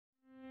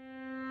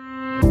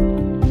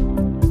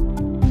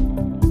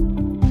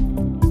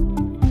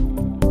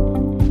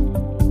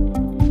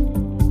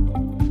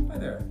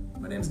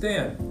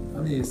Dan.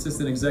 I'm the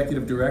Assistant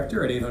Executive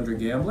Director at 800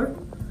 Gambler.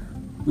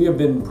 We have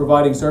been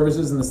providing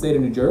services in the state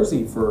of New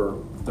Jersey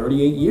for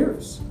 38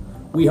 years.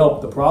 We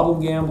help the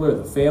problem gambler,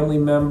 the family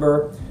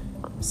member.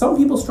 Some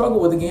people struggle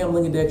with a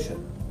gambling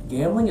addiction.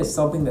 Gambling is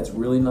something that's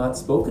really not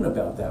spoken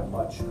about that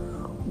much.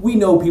 We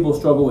know people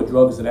struggle with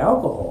drugs and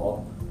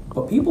alcohol,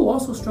 but people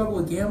also struggle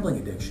with gambling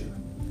addiction.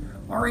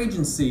 Our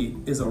agency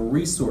is a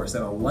resource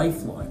and a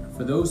lifeline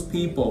for those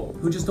people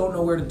who just don't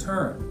know where to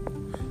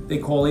turn. They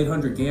call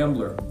 800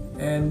 Gambler,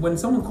 and when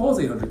someone calls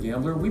 800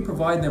 Gambler, we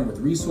provide them with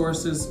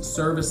resources,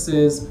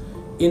 services,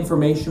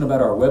 information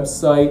about our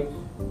website,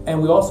 and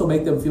we also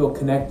make them feel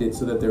connected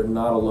so that they're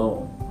not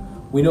alone.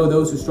 We know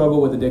those who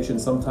struggle with addiction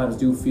sometimes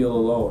do feel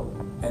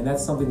alone, and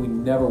that's something we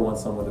never want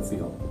someone to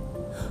feel.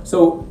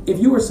 So if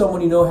you or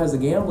someone you know has a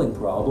gambling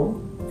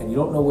problem and you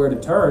don't know where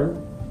to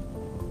turn,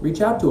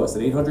 reach out to us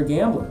at 800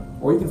 Gambler,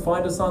 or you can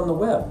find us on the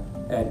web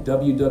at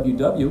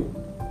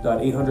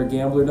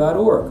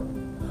www.800gambler.org.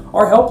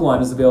 Our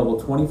helpline is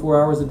available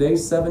 24 hours a day,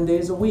 7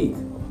 days a week.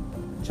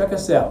 Check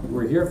us out.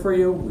 We're here for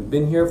you. We've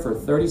been here for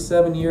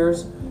 37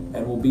 years,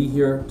 and we'll be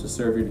here to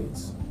serve your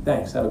needs.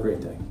 Thanks. Have a great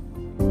day.